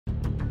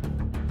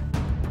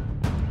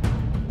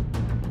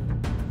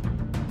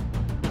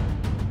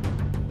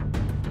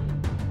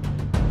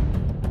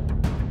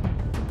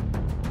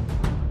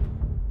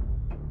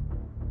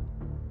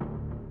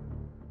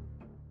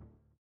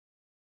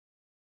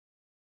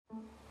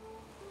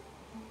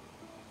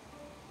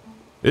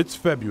It's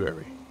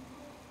February.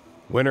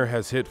 Winter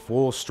has hit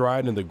full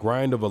stride and the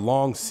grind of a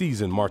long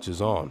season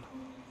marches on.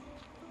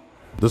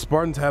 The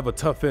Spartans have a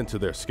tough end to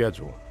their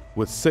schedule,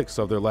 with 6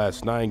 of their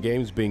last 9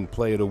 games being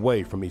played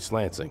away from East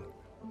Lansing.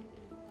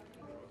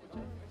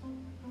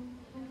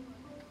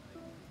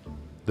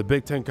 The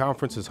Big Ten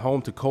Conference is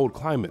home to cold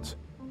climates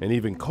and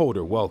even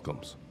colder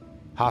welcomes.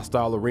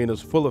 Hostile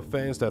arenas full of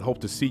fans that hope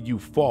to see you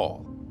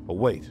fall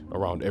await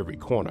around every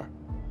corner.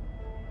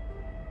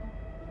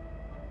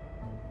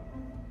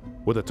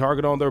 With a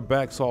target on their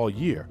backs all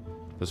year,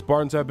 the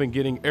Spartans have been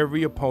getting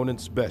every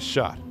opponent's best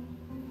shot.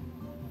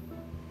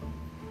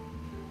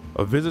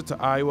 A visit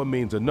to Iowa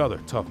means another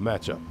tough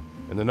matchup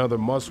and another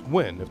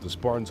must-win if the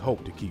Spartans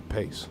hope to keep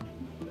pace.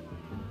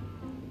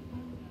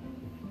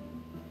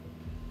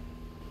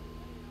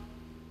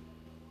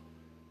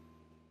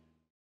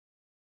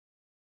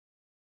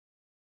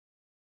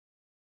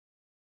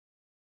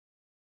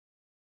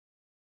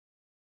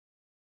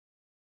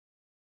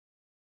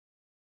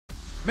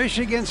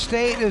 Michigan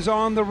State is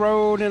on the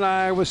road in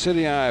Iowa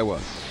City, Iowa.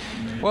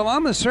 Well,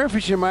 on the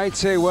surface, you might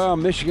say, well,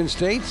 Michigan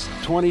State's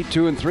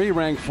 22-3,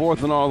 ranked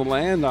 4th in all the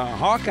land.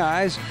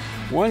 Hawkeyes,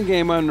 1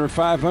 game under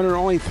 500,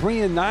 only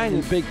 3-9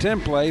 in Big Ten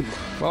play.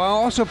 Well, I'll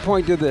also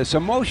point to this.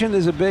 Emotion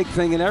is a big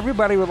thing, and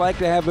everybody would like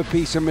to have a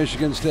piece of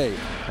Michigan State.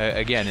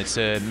 Again, it's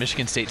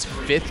Michigan State's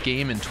 5th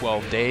game in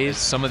 12 days.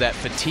 Some of that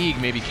fatigue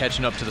may be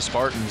catching up to the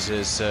Spartans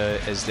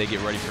as they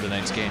get ready for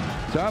tonight's game.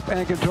 It's up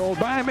and controlled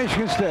by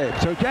Michigan State.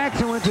 So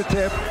Jackson wins a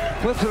tip,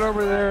 flips it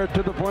over there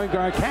to the point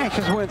guard,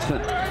 Cassius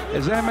Winston.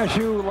 As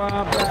MSU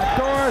lob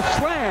backdoor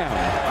slam.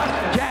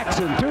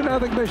 Jackson,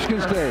 2-0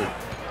 Michigan State.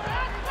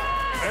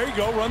 There you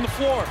go, run the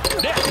floor.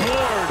 Net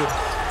Ward,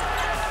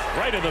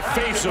 right in the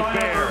face of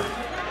Bear.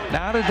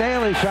 Now to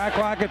Daly, shot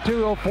clock at 2,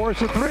 he'll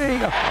force a 3.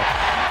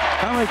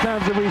 How many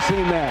times have we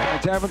seen that?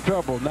 It's having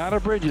trouble. Now to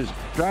Bridges,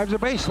 drives the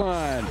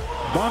baseline,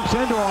 bumps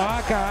into a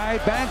Hawkeye,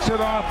 backs it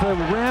off the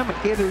rim.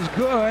 It is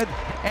good,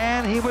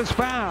 and he was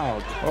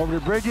fouled. Over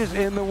to Bridges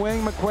in the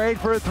wing, McQuaid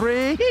for a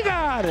 3. He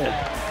got it.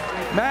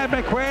 Matt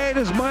McQuaid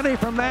is money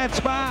from that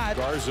spot.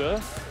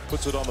 Garza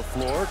puts it on the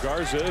floor.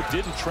 Garza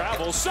didn't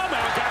travel,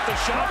 somehow got the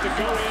shot to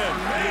go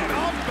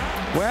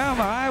in. Well,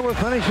 Iowa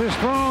finishes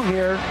strong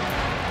here.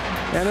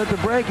 And at the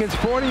break, it's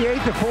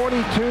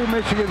 48-42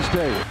 Michigan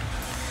State.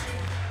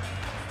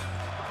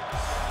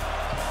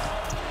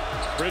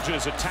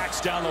 Bridges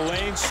attacks down the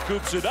lane,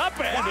 scoops it up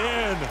and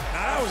in.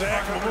 That was a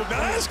heck of a move.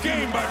 Nice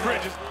game by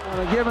Bridges.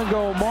 On a give and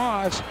go,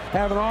 Moss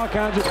having all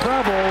kinds of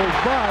trouble,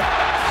 but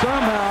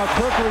somehow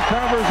Cook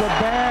recovers a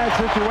bad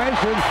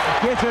situation,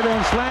 gets it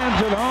and slams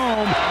it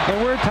home,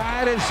 and we're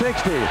tied at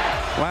 60.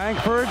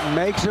 Langford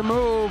makes a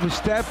move,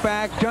 step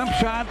back, jump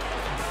shot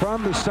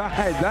from the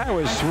side. That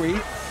was sweet.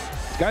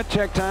 Gut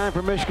check time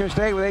for Michigan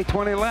State with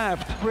 8:20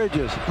 left.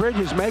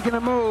 Bridges making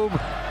a move.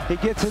 He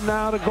gets it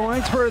now to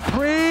Goins for a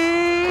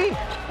 3.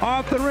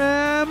 Off the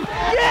rim.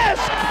 Yes!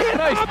 It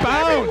nice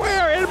bounce.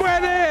 Everywhere. It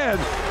went in.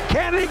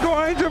 Kenny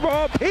Goins, of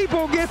all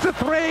people, gets a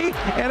 3,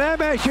 and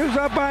MSU's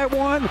up by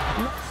 1.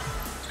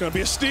 It's going to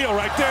be a steal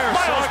right there.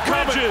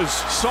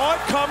 Saw it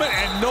coming,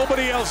 and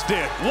nobody else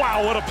did.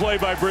 Wow, what a play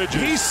by Bridges.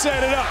 He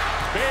set it up.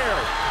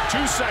 Bear,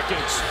 2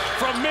 seconds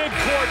from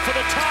midcourt for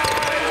the tie.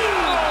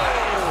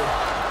 Oh!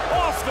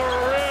 Off the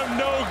rim,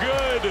 no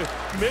good.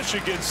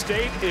 Michigan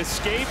State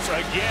escapes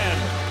again.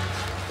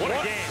 What a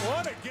game.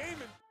 What a game.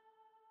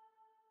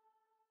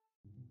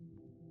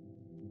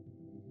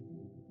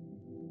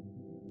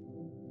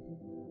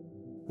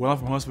 Well, I'm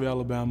from Huntsville,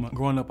 Alabama.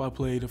 Growing up, I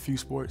played a few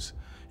sports.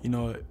 You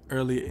know,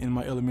 early in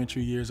my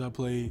elementary years, I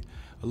played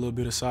a little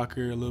bit of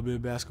soccer, a little bit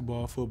of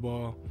basketball,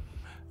 football.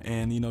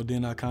 And,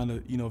 then I kind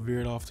of,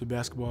 veered off to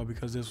basketball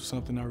because this was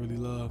something I really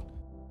loved.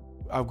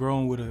 I've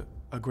grown with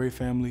a great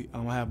family.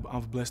 I'm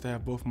blessed to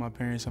have both of my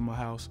parents in my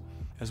house,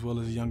 as well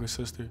as a younger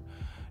sister.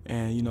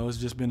 And, it's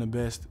just been the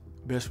best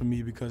for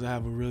me because I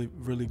have a really,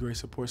 really great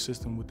support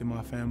system within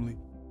my family.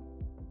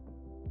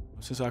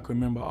 Since I can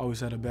remember, I always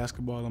had a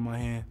basketball in my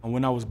hand. And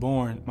when I was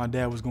born, my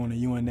dad was going to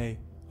UNA.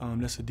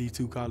 That's a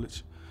D2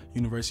 college,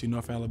 University of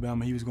North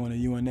Alabama. He was going to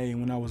UNA, and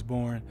when I was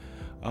born,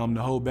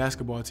 the whole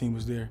basketball team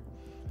was there.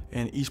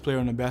 And each player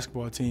on the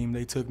basketball team,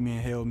 they took me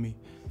and held me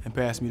and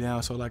passed me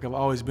down. So, I've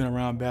always been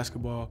around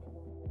basketball.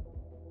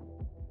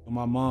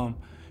 My mom,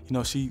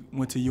 she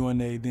went to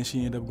UNA, then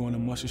she ended up going to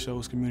Muscle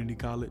Shoals Community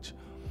College.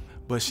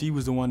 But she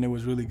was the one that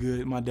was really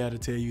good. My dad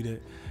would tell you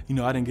that,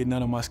 I didn't get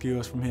none of my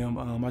skills from him.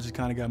 I just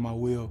kind of got my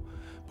will.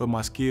 But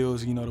my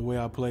skills, the way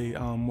I play,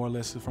 more or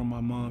less from my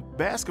mom.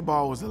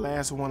 Basketball was the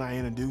last one I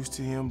introduced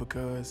to him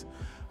because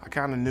I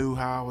kind of knew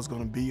how I was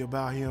going to be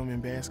about him in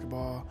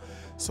basketball.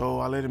 So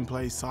I let him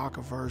play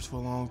soccer first for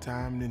a long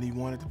time, and then he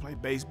wanted to play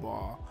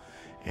baseball.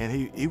 And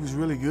he was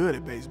really good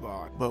at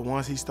baseball. But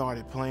once he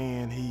started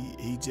playing,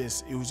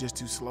 it was just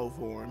too slow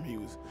for him.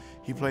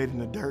 He played in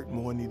the dirt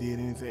more than he did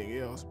anything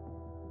else.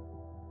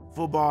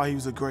 Football, he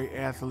was a great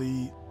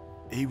athlete.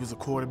 He was a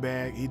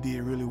quarterback. He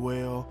did really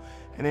well.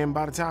 And then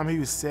by the time he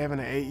was 7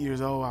 or 8 years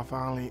old, I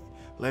finally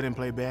let him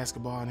play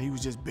basketball, and he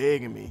was just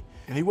begging me.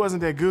 And he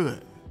wasn't that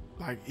good.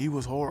 Like, he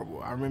was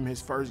horrible. I remember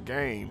his first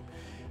game.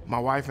 My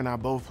wife and I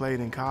both played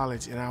in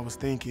college, and I was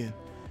thinking,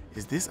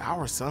 is this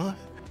our son?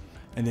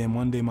 And then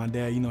one day my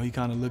dad, he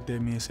kind of looked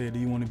at me and said, do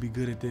you want to be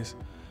good at this?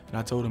 And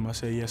I told him, I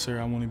said, yes, sir,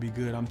 I want to be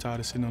good. I'm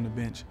tired of sitting on the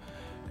bench.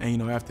 And,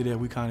 after that,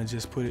 we kind of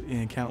just put it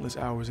in countless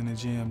hours in the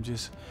gym,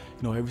 just,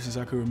 ever since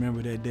I could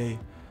remember that day.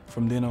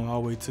 From then on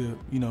all the way to,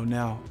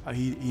 now,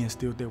 he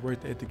instilled that work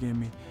ethic in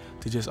me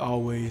to just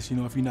always,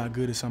 if you're not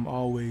good at something,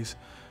 always,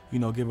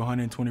 give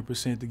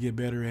 120% to get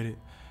better at it.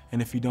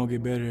 And if you don't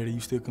get better at it, you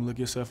still can look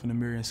yourself in the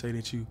mirror and say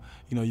that you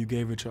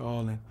gave it your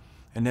all.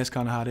 And that's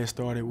kind of how that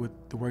started with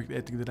the work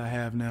ethic that I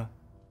have now.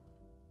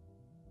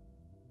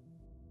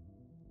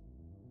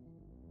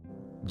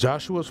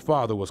 Joshua's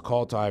father was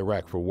called to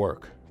Iraq for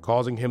work,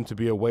 causing him to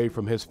be away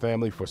from his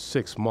family for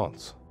 6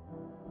 months.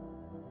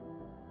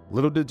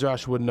 Little did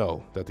Joshua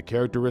know that the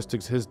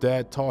characteristics his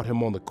dad taught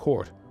him on the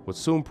court would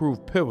soon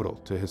prove pivotal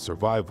to his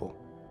survival.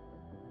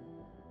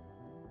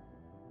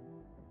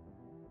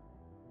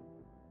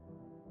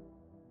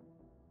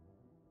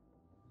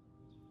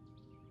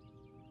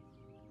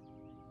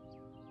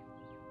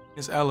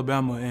 It's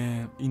Alabama,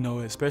 and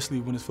especially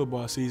when it's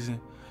football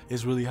season,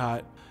 it's really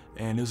hot.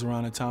 And it was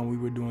around the time we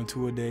were doing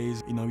tour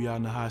days. We out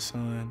in the hot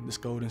sun, the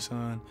scalding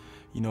sun,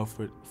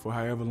 for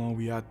however long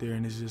we out there,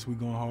 and it's just we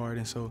going hard.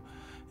 And so,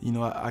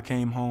 I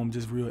came home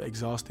just real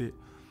exhausted,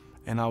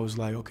 and I was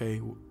like, okay,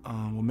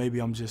 well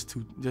maybe I'm just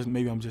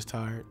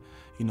tired.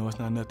 It's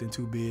not nothing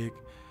too big.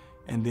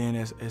 And then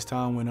as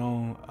time went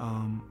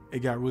on, it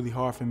got really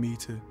hard for me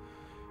to,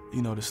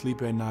 to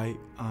sleep at night.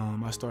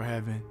 I started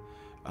having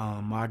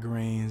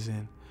migraines,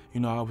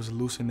 and I was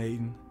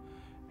hallucinating,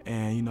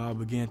 and I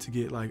began to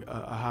get like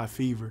a high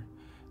fever.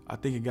 I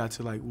think it got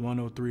to like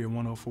 103 or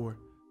 104.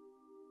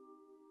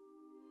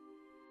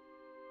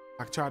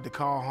 I tried to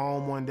call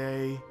home one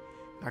day.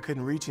 I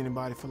couldn't reach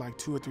anybody for like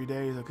 2 or 3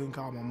 days. I couldn't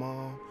call my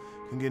mom,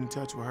 couldn't get in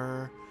touch with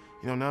her,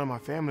 none of my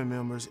family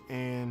members.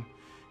 And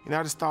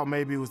I just thought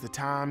maybe it was the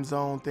time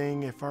zone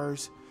thing at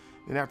first.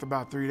 And after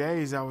about 3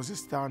 days, I was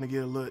just starting to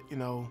get a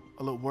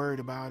little worried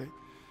about it.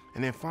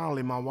 And then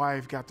finally, my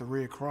wife got the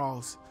Red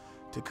Cross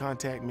to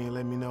contact me and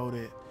let me know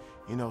that,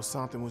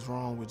 something was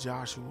wrong with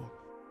Joshua.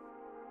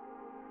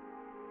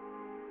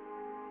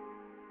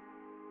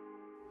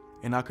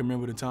 And I can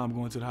remember the time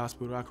going to the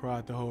hospital. I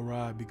cried the whole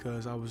ride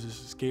because I was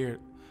just scared,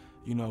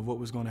 of what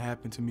was going to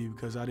happen to me,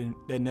 because that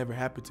never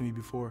happened to me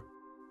before.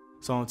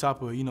 So on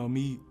top of,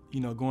 me,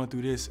 going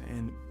through this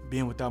and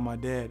being without my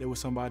dad, there was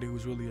somebody who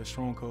was really a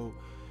stronghold,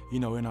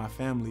 in our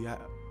family.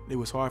 It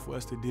was hard for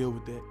us to deal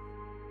with that.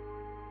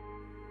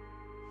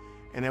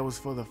 And that was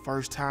for the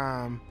first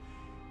time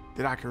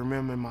that I can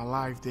remember in my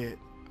life that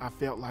I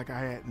felt like I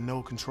had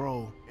no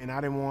control. And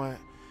I didn't want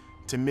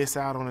to miss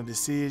out on a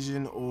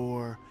decision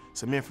or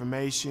some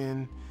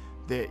information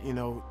that,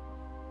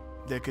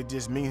 that could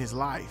just mean his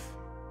life.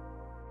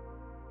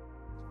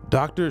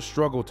 Doctors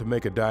struggled to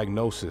make a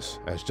diagnosis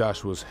as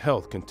Joshua's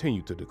health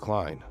continued to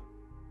decline.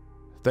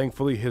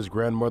 Thankfully, his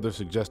grandmother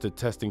suggested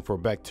testing for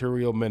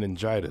bacterial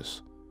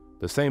meningitis,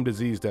 the same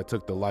disease that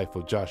took the life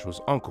of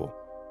Joshua's uncle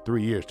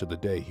 3 years to the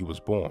day he was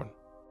born.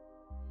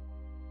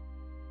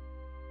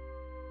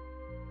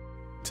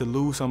 To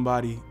lose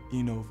somebody,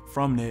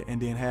 from that,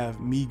 and then have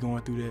me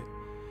going through that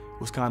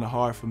was kind of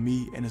hard for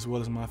me and as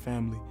well as my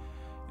family.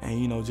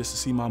 And, just to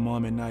see my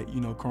mom at night,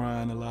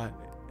 crying a lot,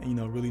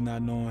 and, really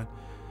not knowing,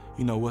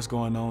 what's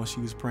going on. She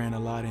was praying a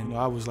lot, and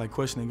I was like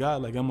questioning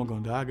God, like, am I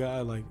gonna die,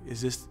 God? Like,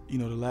 is this,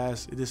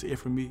 is this it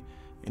for me?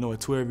 At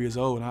 12 years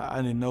old, and I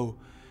didn't know,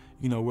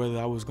 whether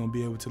I was gonna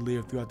be able to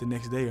live throughout the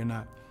next day or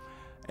not.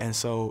 And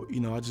so,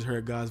 I just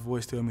heard God's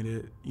voice tell me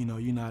that,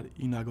 you're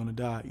not gonna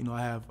die.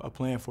 I have a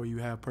plan for you,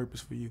 I have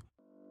purpose for you.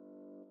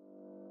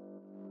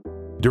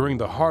 During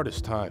the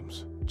hardest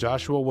times,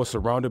 Joshua was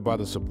surrounded by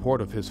the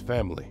support of his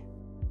family.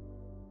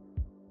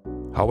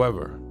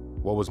 However,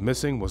 what was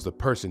missing was the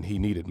person he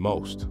needed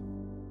most.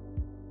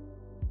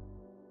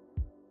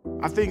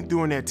 I think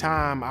during that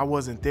time, I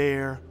wasn't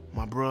there.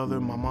 My brother,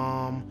 my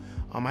mom,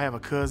 I have a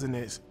cousin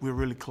we're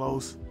really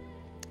close,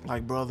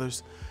 like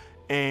brothers.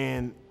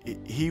 And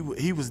he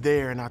was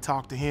there, and I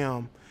talked to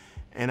him,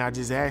 and I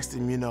just asked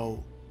him,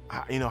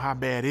 how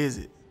bad is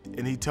it?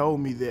 And he told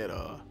me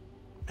that,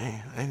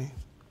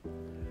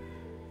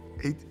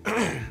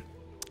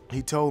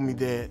 he told me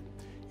that,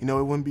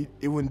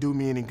 it wouldn't do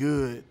me any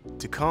good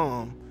to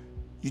come.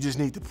 You just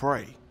need to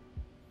pray,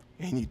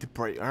 and you need to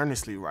pray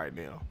earnestly right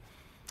now.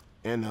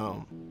 And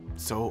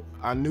so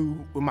I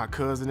knew with my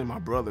cousin and my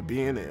brother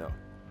being there,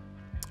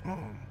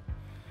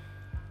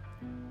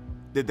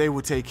 that they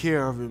would take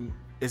care of him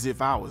as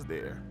if I was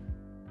there.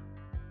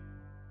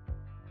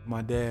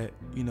 My dad,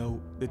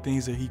 the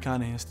things that he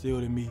kind of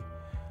instilled in me,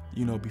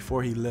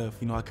 before he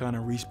left, I kind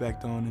of reached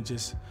back on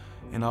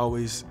and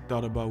always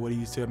thought about what he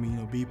used to tell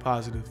me, be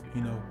positive,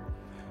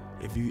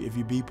 if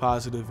you be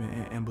positive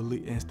and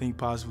believe and think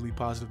positively,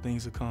 positive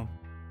things will come.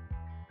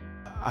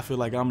 I feel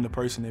like I'm the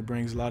person that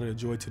brings a lot of the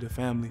joy to the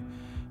family.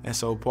 And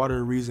so part of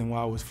the reason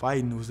why I was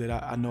fighting was that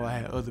I know I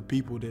had other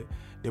people that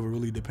were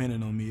really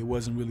dependent on me. It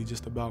wasn't really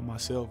just about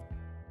myself.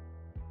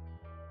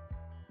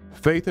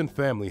 Faith and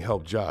family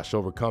helped Josh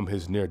overcome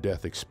his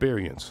near-death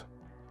experience.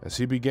 As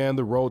he began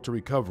the road to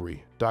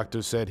recovery,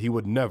 doctors said he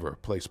would never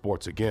play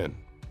sports again.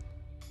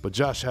 But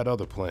Josh had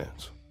other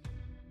plans.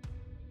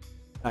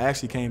 I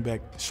actually came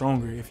back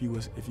stronger, if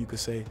you could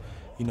say,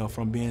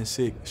 from being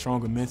sick,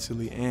 stronger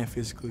mentally and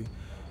physically,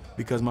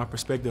 because my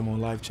perspective on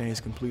life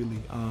changed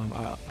completely.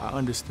 I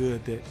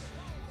understood that,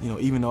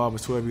 even though I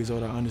was 12 years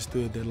old, I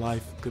understood that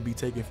life could be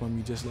taken from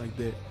me just like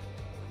that.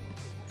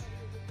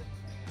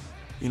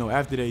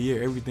 After that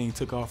year, everything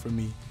took off for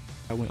me.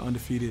 I went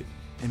undefeated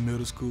in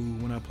middle school.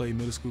 When I played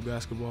middle school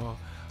basketball,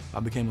 I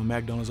became a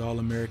McDonald's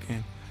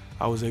All-American.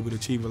 I was able to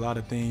achieve a lot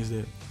of things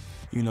that,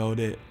 I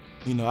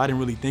didn't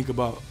really think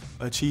about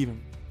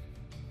achieving.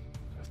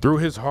 Through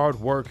his hard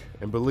work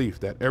and belief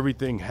that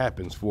everything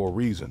happens for a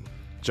reason,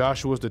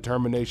 Joshua's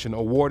determination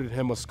awarded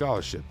him a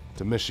scholarship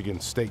to Michigan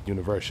State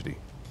University.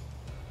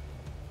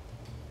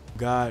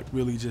 God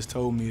really just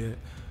told me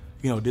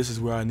that, this is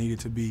where I needed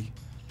to be.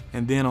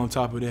 And then on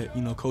top of that,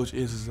 Coach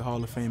is a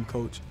Hall of Fame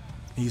coach.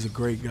 He's a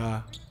great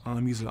guy.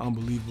 He's an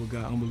unbelievable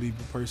guy,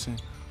 unbelievable person.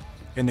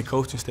 And the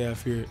coaching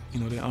staff here,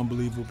 they're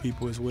unbelievable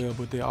people as well,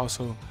 but they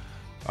also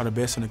are the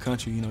best in the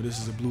country. This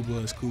is a blue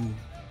blood school.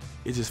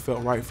 It just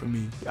felt right for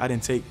me. I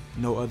didn't take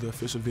no other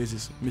official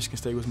visits. Michigan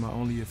State was my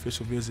only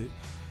official visit.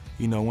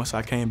 Once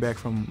I came back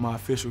from my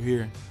official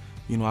here,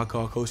 I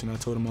called Coach and I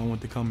told him I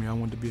wanted to come here. I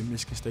wanted to be a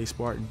Michigan State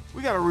Spartan.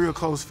 We got a real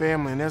close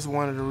family, and that's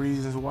one of the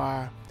reasons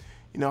why,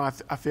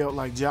 I felt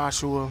like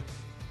Joshua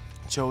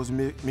chose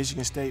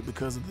Michigan State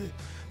because of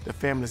the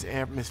family's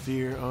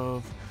atmosphere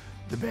of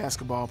the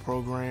basketball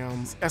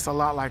programs. That's a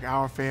lot like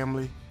our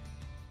family.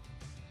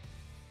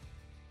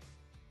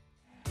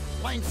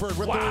 Langford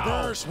with the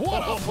reverse.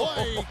 What a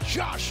play.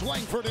 Josh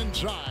Langford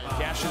inside.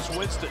 Cassius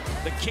Winston,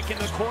 the kick in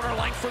the corner.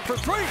 Langford for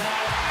three.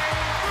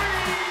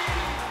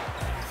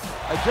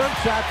 A jump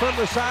shot from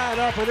the side,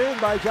 up and in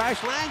by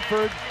Josh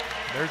Langford.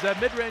 There's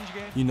that mid-range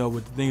game.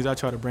 With the things I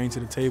try to bring to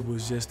the table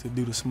is just to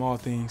do the small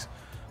things,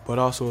 but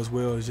also as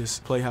well as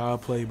just play how I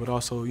play, but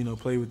also,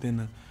 play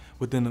within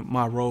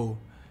my role.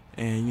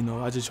 And,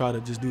 I just try to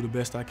just do the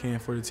best I can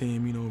for the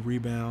team,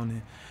 rebound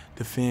and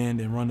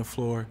defend and run the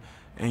floor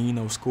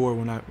and, score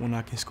when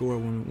I can score,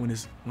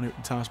 when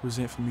times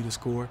present for me to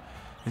score,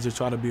 and just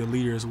try to be a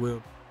leader as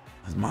well.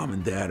 His mom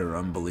and dad are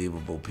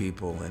unbelievable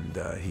people, and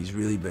he's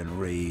really been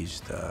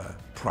raised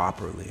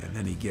properly. And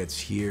then he gets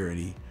here and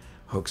he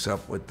hooks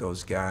up with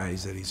those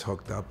guys that he's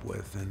hooked up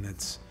with, and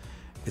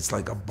it's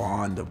like a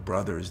bond of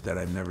brothers that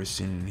I've never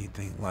seen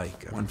anything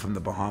like. One from the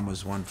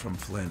Bahamas, one from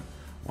Flint,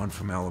 one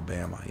from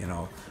Alabama.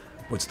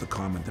 What's the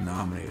common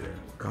denominator?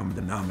 The common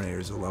denominator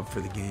is a love for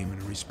the game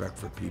and a respect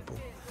for people.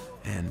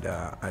 And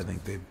I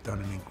think they've done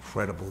an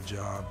incredible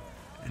job,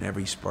 and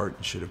every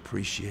Spartan should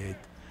appreciate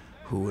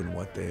who and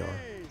what they are.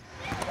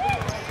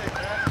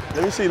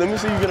 Let me see you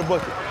get a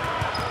bucket.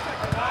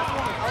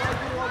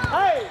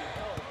 Hey!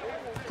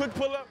 Quick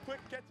pull up, quick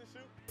catch and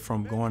shoot.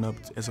 From growing up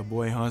as a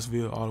boy in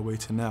Huntsville all the way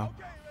to now,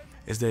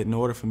 is that in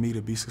order for me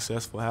to be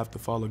successful, I have to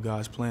follow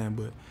God's plan.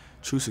 But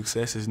true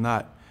success is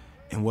not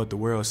in what the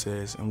world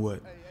says and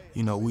what,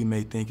 we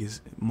may think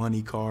is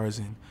money, cars,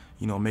 and,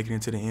 making it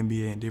into the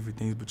NBA and different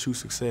things. But true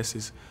success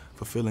is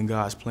fulfilling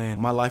God's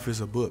plan. My life is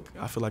a book.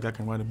 I feel like I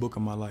can write a book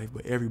of my life,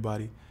 but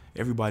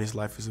everybody's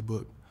life is a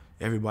book.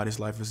 Everybody's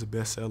life is a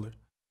bestseller.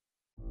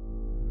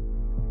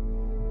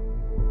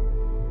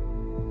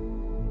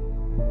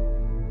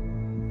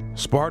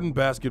 Spartan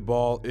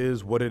basketball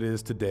is what it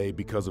is today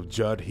because of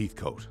Jud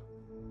Heathcote.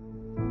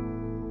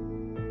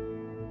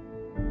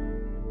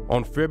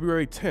 On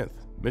February 10th,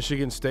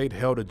 Michigan State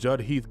held a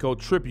Jud Heathcote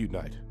tribute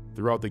night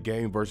throughout the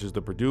game versus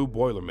the Purdue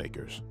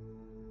Boilermakers.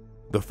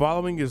 The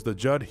following is the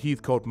Jud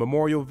Heathcote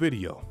memorial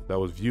video that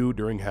was viewed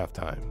during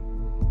halftime.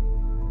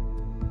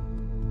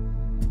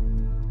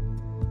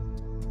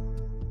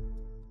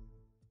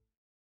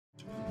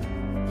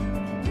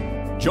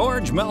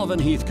 George Melvin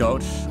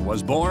Heathcote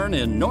was born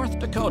in North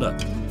Dakota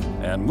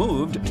and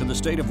moved to the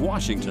state of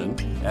Washington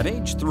at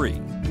age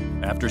 3.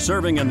 After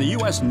serving in the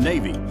U.S.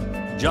 Navy,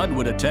 Jud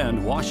would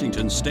attend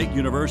Washington State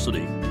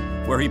University,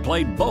 where he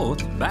played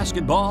both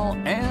basketball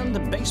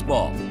and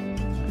baseball.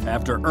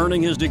 After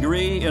earning his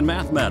degree in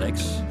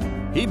mathematics,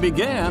 he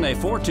began a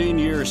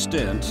 14-year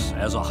stint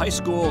as a high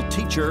school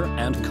teacher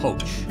and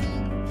coach.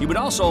 He would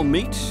also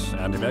meet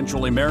and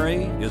eventually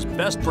marry his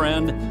best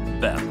friend,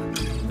 Beth.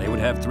 They would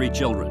have 3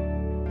 children.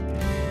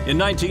 In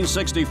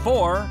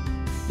 1964,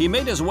 he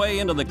made his way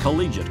into the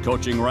collegiate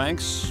coaching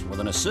ranks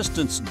with an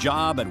assistant's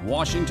job at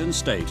Washington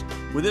State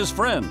with his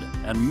friend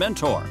and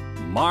mentor,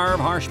 Marv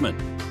Harshman.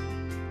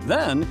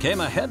 Then came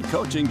a head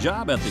coaching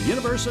job at the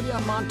University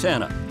of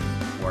Montana,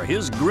 where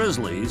his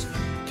Grizzlies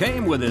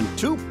came within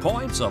 2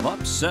 points of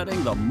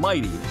upsetting the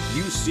mighty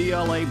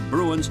UCLA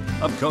Bruins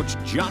of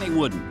Coach Johnny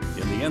Wooden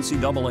in the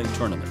NCAA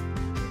tournament.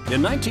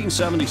 In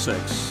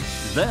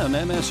 1976, then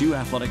MSU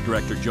Athletic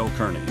Director Joe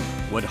Kearney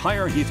would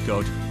hire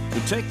Heathcote to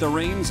take the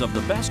reins of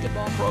the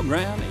basketball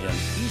program in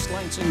East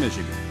Lansing,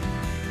 Michigan.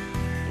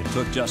 It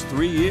took just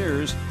 3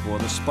 years for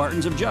the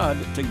Spartans of Jud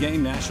to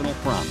gain national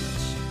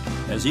prominence.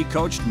 as he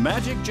coached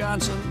Magic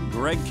Johnson,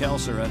 Greg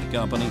Kelser and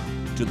company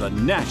to the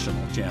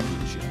national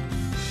championship.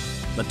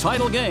 The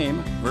title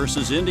game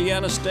versus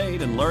Indiana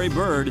State and Larry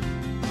Bird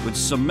would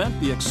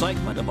cement the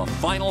excitement of a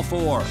Final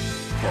Four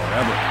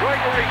forever.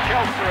 Gregory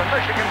Kelser of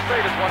Michigan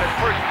State has won its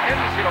first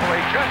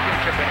NCAA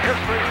championship in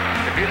history,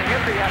 defeating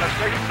Indiana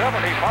State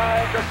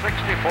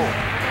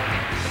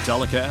 75-64. The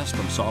telecast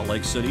from Salt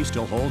Lake City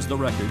still holds the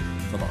record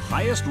for the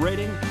highest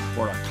rating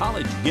for a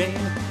college game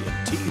in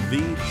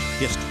TV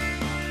history.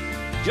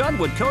 Jud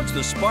would coach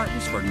the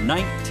Spartans for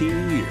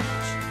 19 years,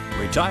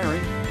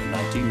 retiring in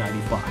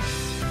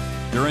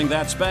 1995. During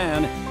that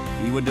span,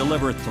 he would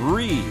deliver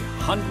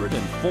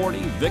 340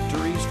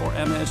 victories for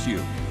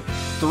MSU,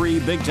 3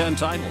 Big Ten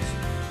titles,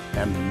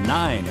 and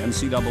 9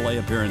 NCAA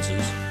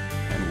appearances,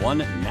 and 1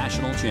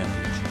 national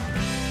championship.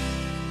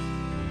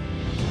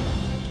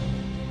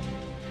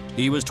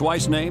 He was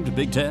twice named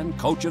Big Ten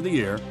Coach of the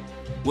Year,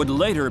 would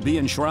later be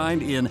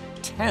enshrined in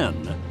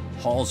 10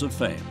 Halls of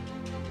Fame.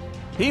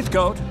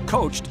 Heathcote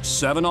coached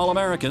 7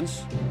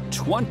 All-Americans,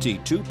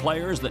 22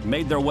 players that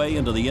made their way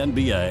into the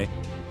NBA,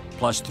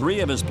 plus 3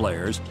 of his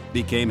players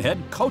became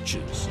head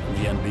coaches in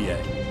the NBA.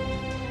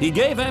 He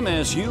gave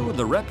MSU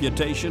the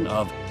reputation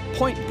of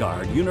Point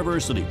Guard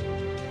University,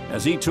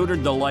 as he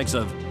tutored the likes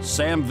of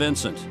Sam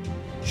Vincent,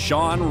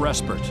 Sean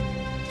Respert,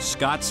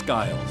 Scott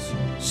Skiles,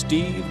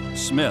 Steve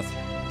Smith,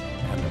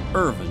 and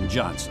Irvin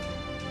Johnson.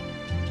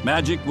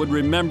 Magic would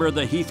remember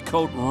the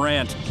Heathcote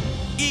rant,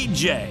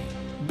 "EJ,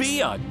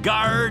 be a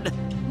guard,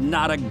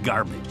 not a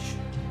garbage."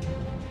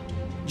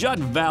 Jud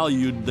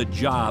valued the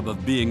job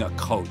of being a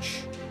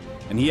coach,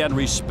 and he had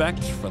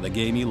respect for the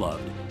game he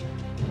loved.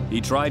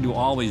 He tried to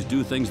always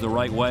do things the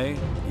right way.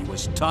 He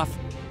was tough,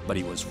 but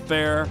he was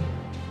fair,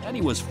 and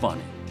he was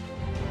funny.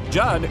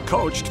 Jud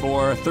coached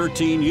for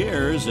 13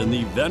 years in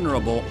the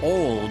venerable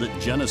old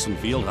Jennison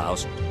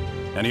Fieldhouse,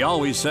 and he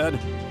always said,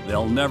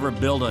 "They'll never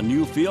build a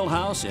new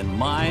fieldhouse in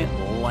my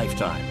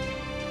lifetime."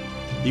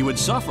 He would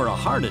suffer a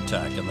heart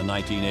attack in the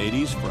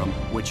 1980s, from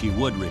which he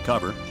would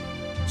recover.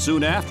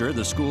 Soon after,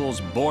 the school's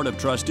Board of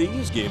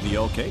Trustees gave the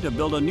okay to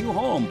build a new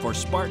home for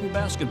Spartan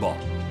Basketball,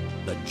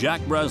 the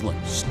Jack Breslin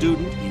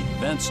Student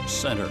Events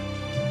Center.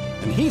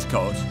 And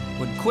Heathcote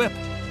would quip,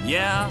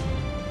 "Yeah,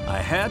 I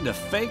had to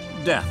fake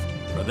death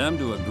for them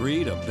to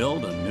agree to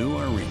build a new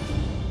arena."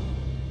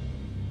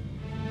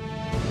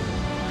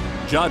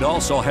 Jud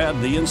also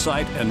had the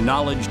insight and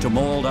knowledge to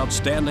mold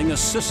outstanding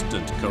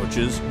assistant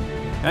coaches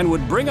and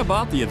would bring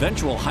about the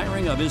eventual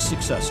hiring of his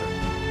successor,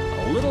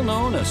 a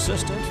little-known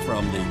assistant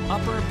from the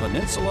Upper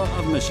Peninsula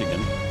of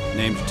Michigan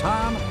named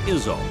Tom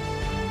Izzo.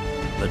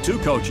 The two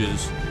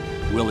coaches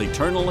will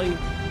eternally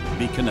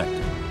be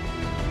connected.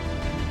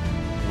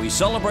 We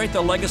celebrate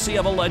the legacy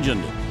of a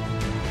legend.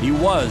 He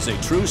was a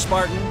true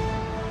Spartan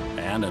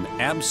and an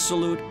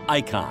absolute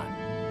icon,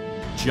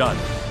 Jud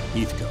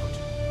Heathcote.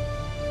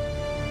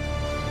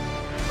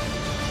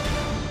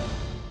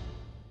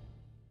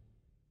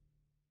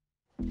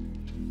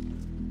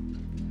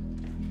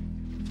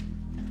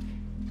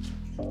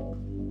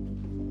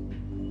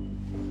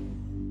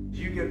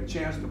 You get a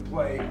chance to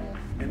play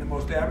in the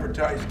most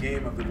advertised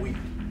game of the week.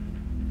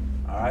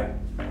 All right?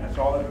 That's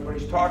all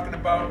everybody's talking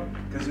about,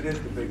 because it is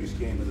the biggest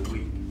game of the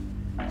week.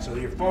 So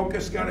your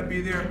focus got to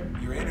be there,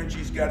 your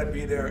energy's got to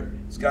be there,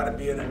 it's got to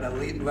be at an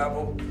elite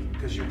level,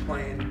 because you're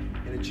playing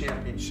in a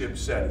championship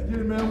setting.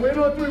 Yeah, man, win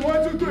on 3,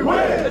 1, 2, 3,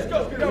 win! Let's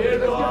go, let's go.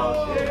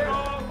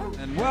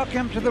 And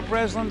welcome to the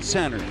Breslin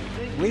Center.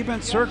 We've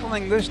been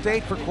circling this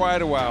date for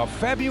quite a while,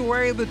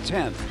 February the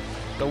 10th.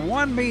 The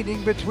one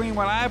meeting between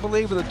what I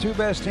believe are the 2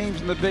 best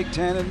teams in the Big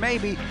Ten and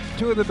maybe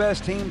 2 of the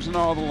best teams in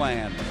all the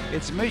land.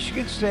 It's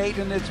Michigan State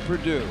and it's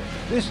Purdue.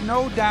 This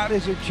no doubt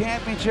is a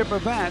championship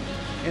event,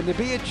 and to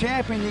be a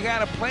champion, you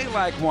gotta play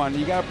like one.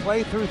 You gotta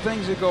play through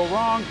things that go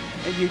wrong,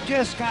 and you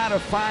just gotta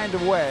find a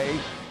way.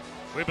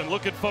 We've been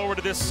looking forward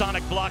to this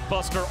Sonic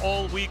blockbuster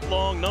all week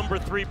long. Number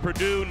 3,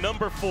 Purdue.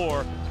 Number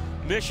 4,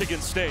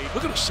 Michigan State.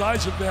 Look at the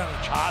size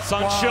advantage.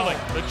 Hassan Schilling,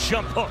 the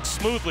jump hook,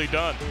 smoothly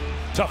done.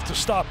 Tough to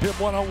stop him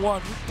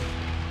one-on-one.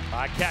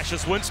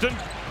 Cassius Winston.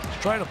 He's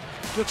trying to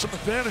get some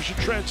advantage in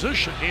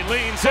transition. He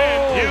leans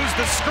in, use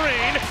the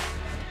screen.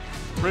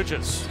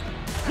 Bridges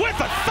with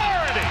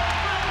authority.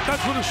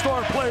 That's what a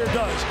star player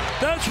does.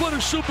 That's what a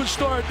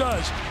superstar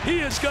does. He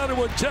has got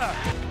to attack.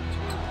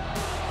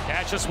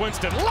 Cassius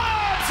Winston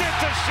lobs it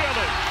to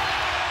Schilling.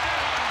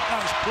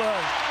 Nice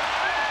play.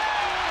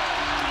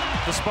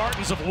 The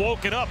Spartans have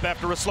woken up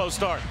after a slow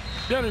start.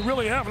 Yeah, they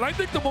really have. And I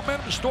think the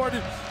momentum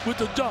started with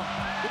the dunk.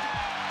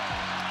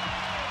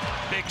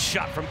 Big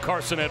shot from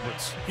Carson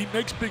Edwards. He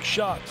makes big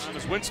shots.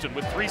 As Winston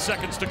with 3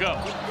 seconds to go.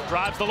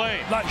 Drives the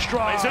lane. Nice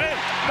drive. Plays it in.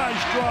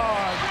 Nice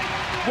drive.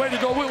 Way to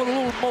go with a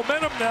little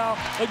momentum now.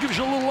 That gives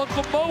you a little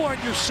Uncle Mo on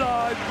your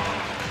side.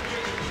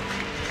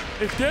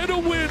 If they're to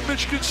win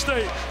Michigan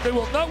State, they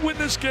will not win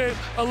this game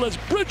unless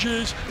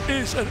Bridges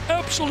is an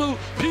absolute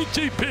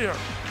PT peer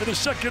in the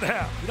second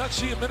half. You're not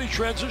seeing many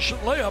transition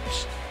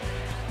layups.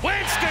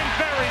 Winston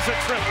buries a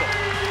triple.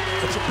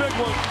 That's a big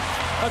one.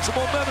 That's a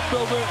momentum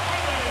builder.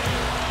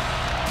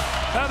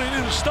 Now they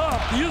need to stop.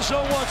 The end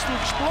zone wants to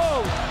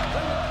explode.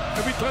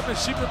 Every time they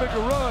seem to make a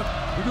run,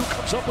 Purdue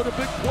comes up with a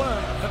big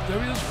play. And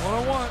there he is,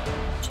 one-on-one.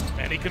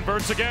 And he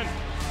converts again.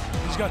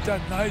 He's got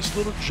that nice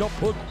little jump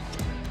hook.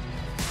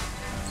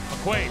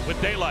 McQuaid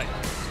with daylight.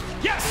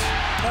 Yes!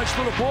 Nice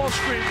little ball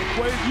screen.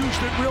 McQuaid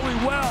used it really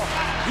well.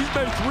 He's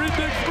made 3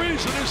 big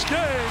threes in this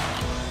game.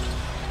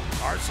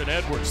 Arson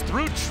Edwards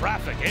through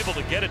traffic, able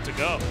to get it to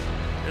go.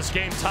 This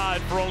game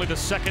tied for only the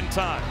second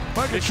time.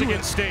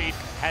 Michigan State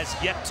has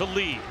yet to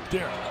lead.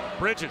 There.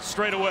 Bridges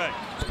straight away.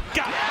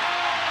 Got it!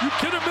 You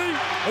kidding me?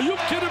 Are you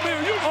kidding me?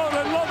 Oh,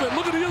 they love it.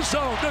 Look at the end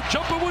zone. They're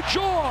jumping with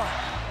joy.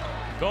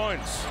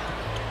 Goins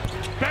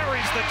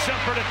buries the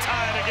jumper to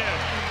tie it again.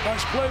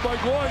 Nice play by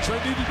Goins. They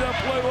needed that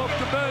play off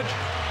the bench.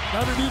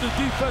 Now they need a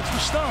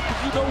defensive stop, but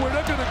you know where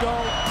they're going to go.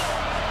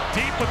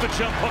 Deep with the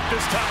jump hook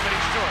this time, and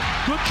he's short.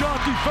 Good job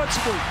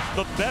defensively.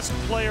 The best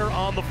player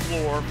on the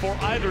floor for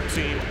either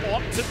team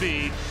ought to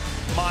be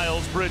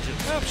Miles Bridges.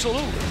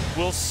 Absolutely.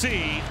 We'll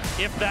see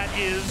if that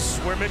is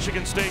where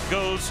Michigan State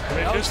goes.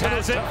 Bridges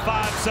has it,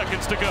 5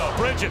 seconds to go.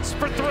 Bridges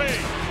for 3.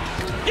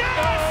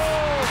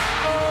 Yes!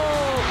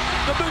 Oh,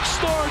 the big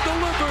star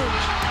delivers.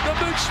 The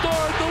big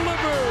star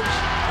delivers.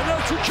 And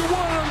that's what you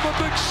want out of a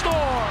big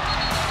star.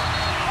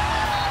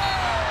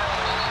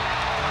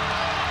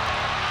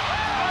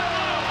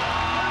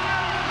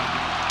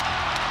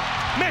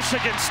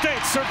 Michigan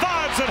State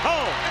survives at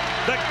home.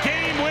 The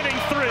game-winning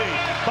 3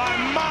 by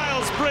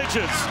Miles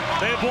Bridges.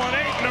 They've won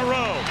 8 in a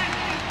row.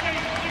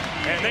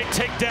 And they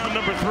take down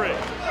number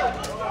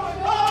 3.